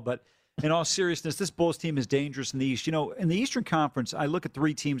their ball. But in all seriousness, this Bulls team is dangerous in the East. You know, in the Eastern Conference, I look at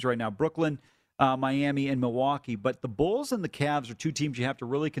 3 teams right now: Brooklyn, Miami, and Milwaukee. But the Bulls and the Cavs are 2 teams you have to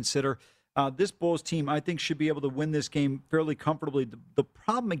really consider. This Bulls team, I think, should be able to win this game fairly comfortably. The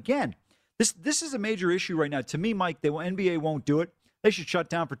problem, again, this is a major issue right now. To me, Mike, the NBA won't do it. They should shut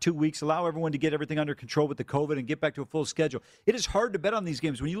down for 2 weeks, allow everyone to get everything under control with the COVID and get back to a full schedule. It is hard to bet on these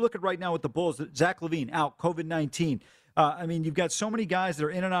games. When you look at right now with the Bulls, Zach LaVine out, COVID-19. I mean, you've got so many guys that are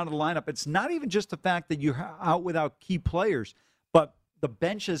in and out of the lineup. It's not even just the fact that you're out without key players, but the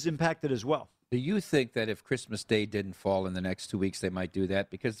bench is impacted as well. Do you think that if Christmas Day didn't fall in the next 2 weeks, they might do that?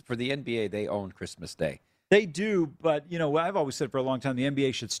 Because for the NBA, they own Christmas Day. They do, but, you know, I've always said for a long time the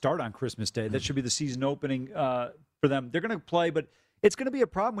NBA should start on Christmas Day. That should be the season opening for them. They're going to play, but it's going to be a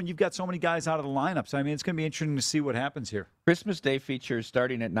problem when you've got so many guys out of the lineup. So, I mean, it's going to be interesting to see what happens here. Christmas Day features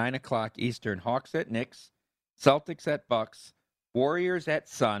starting at 9 o'clock Eastern, Hawks at Knicks, Celtics at Bucks, Warriors at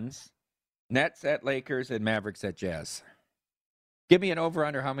Suns, Nets at Lakers, and Mavericks at Jazz. Give me an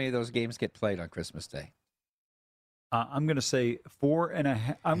over-under how many of those games get played on Christmas Day. I'm going to say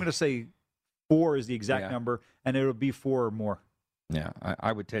 4.5. I'm going to say 4 is the exact number, and it'll be 4 or more. Yeah,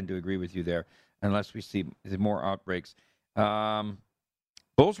 I would tend to agree with you there, unless we see more outbreaks.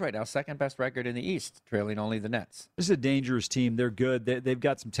 Bulls right now, second best record in the East, trailing only the Nets. This is a dangerous team. They're good. They've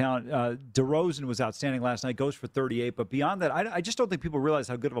got some talent. DeRozan was outstanding last night, goes for 38. But beyond that, I just don't think people realize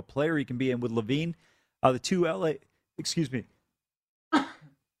how good of a player he can be. And with LaVine, the 2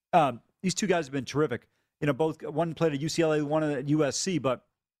 these 2 guys have been terrific. You know, both one played at UCLA, one at USC, but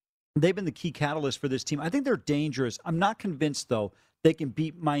they've been the key catalyst for this team. I think they're dangerous. I'm not convinced, though, they can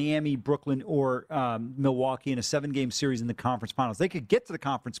beat Miami, Brooklyn, or Milwaukee in a 7-game series in the conference finals. They could get to the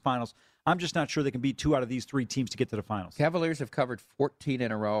conference finals. I'm just not sure they can beat 2 out of these 3 teams to get to the finals. Cavaliers have covered 14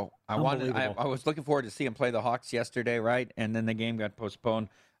 in a row. I was looking forward to see them play the Hawks yesterday, right? And then the game got postponed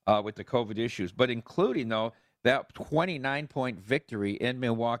with the COVID issues. But including, though, that 29-point victory in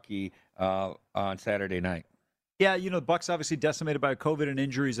Milwaukee on Saturday night. Yeah, you know, the Bucks obviously decimated by COVID and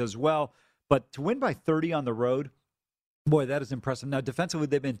injuries as well. But to win by 30 on the road, boy, that is impressive. Now, defensively,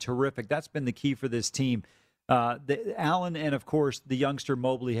 they've been terrific. That's been the key for this team. Allen and, of course, the youngster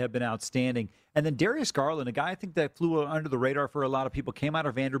Mobley have been outstanding. And then Darius Garland, a guy I think that flew under the radar for a lot of people, came out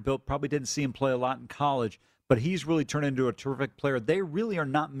of Vanderbilt, probably didn't see him play a lot in college, but he's really turned into a terrific player. They really are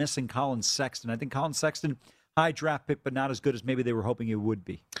not missing Colin Sexton. I think Colin Sexton, high draft pick, but not as good as maybe they were hoping he would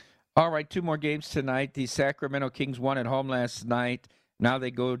be. All right, 2 more games tonight. The Sacramento Kings won at home last night. Now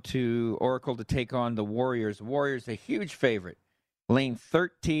they go to Oracle to take on the Warriors. The Warriors, a huge favorite, laying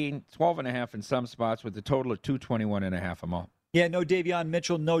 13, 12.5 in some spots with a total of 221.5 a mall. Yeah, no Davion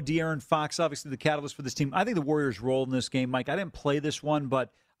Mitchell, no De'Aaron Fox, obviously the catalyst for this team. I think the Warriors roll in this game, Mike. I didn't play this one,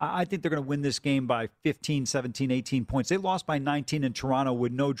 but I think they're going to win this game by 15, 17, 18 points. They lost by 19 in Toronto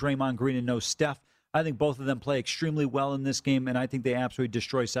with no Draymond Green and no Steph. I think both of them play extremely well in this game, and I think they absolutely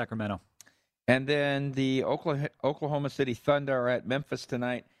destroy Sacramento. And then the Oklahoma City Thunder are at Memphis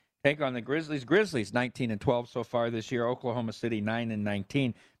tonight. Take on the Grizzlies. Grizzlies 19-12 so far this year. Oklahoma City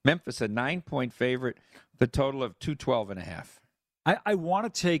 9-19. Memphis a 9-point favorite. The total of 212.5. I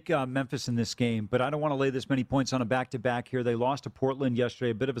want to take Memphis in this game, but I don't want to lay this many points on a back-to-back here. They lost to Portland yesterday,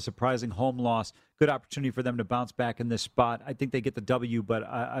 a bit of a surprising home loss. Good opportunity for them to bounce back in this spot. I think they get the W, but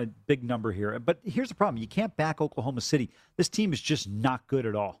a big number here. But here's the problem. You can't back Oklahoma City. This team is just not good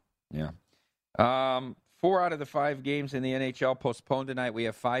at all. Yeah. 4 out of the 5 games in the NHL postponed tonight. We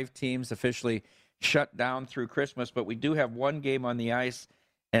have 5 teams officially shut down through Christmas, but we do have 1 game on the ice,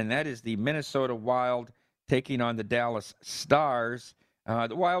 and that is the Minnesota Wild taking on the Dallas Stars.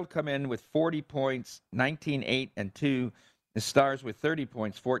 The Wild come in with 40 points, 19-8-2. The Stars with 30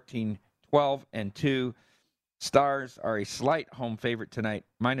 points, 14-12-2. Stars are a slight home favorite tonight,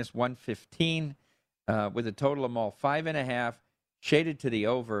 minus 115, with a total of all 5.5. Shaded to the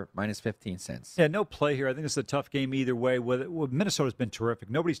over, minus 15 cents. Yeah, no play here. I think it's a tough game either way. Minnesota's been terrific.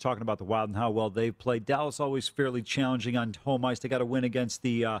 Nobody's talking about the Wild and how well they've played. Dallas always fairly challenging on home ice. They got a win against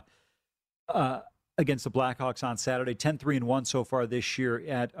the Blackhawks on Saturday, 10-3-1 so far this year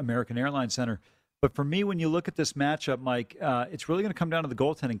at American Airlines Center. But for me, when you look at this matchup, Mike, it's really going to come down to the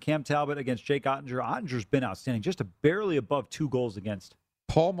goaltending. Cam Talbot against Jake Ottinger. Ottinger's been outstanding, just barely above 2 goals against.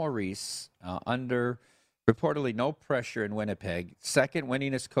 Paul Maurice under reportedly no pressure in Winnipeg, second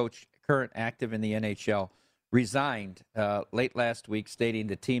winningest coach current active in the NHL, resigned late last week, stating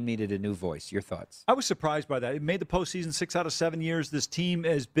the team needed a new voice. Your thoughts? I was surprised by that. It made the postseason 6 out of 7 years. This team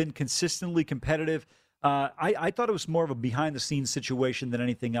has been consistently competitive. I thought it was more of a behind-the-scenes situation than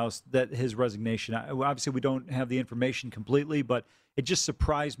anything else, that his resignation. Obviously, we don't have the information completely, but it just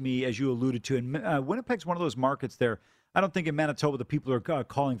surprised me, as you alluded to. And Winnipeg's one of those markets there. I don't think in Manitoba the people are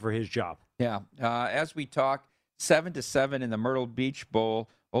calling for his job. Yeah. As we talk, 7-7 in the Myrtle Beach Bowl.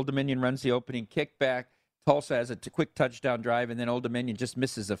 Old Dominion runs the opening kickback. Tulsa has a quick touchdown drive, and then Old Dominion just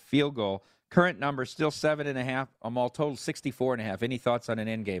misses a field goal. Current number still 7.5. All total 64.5. Any thoughts on an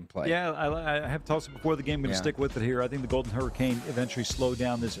end-game play? Yeah, I have Tulsa before the game. I'm going to stick with it here. I think the Golden Hurricane eventually slow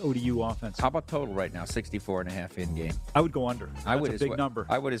down this ODU offense. How about total right now? 64.5 in-game. I would go under. I would That's a big number.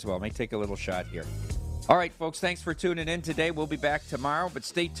 I would as well. May take a little shot here. All right, folks, thanks for tuning in today. We'll be back tomorrow, but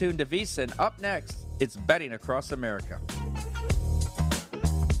stay tuned to VSiN. Up next, it's Betting Across America.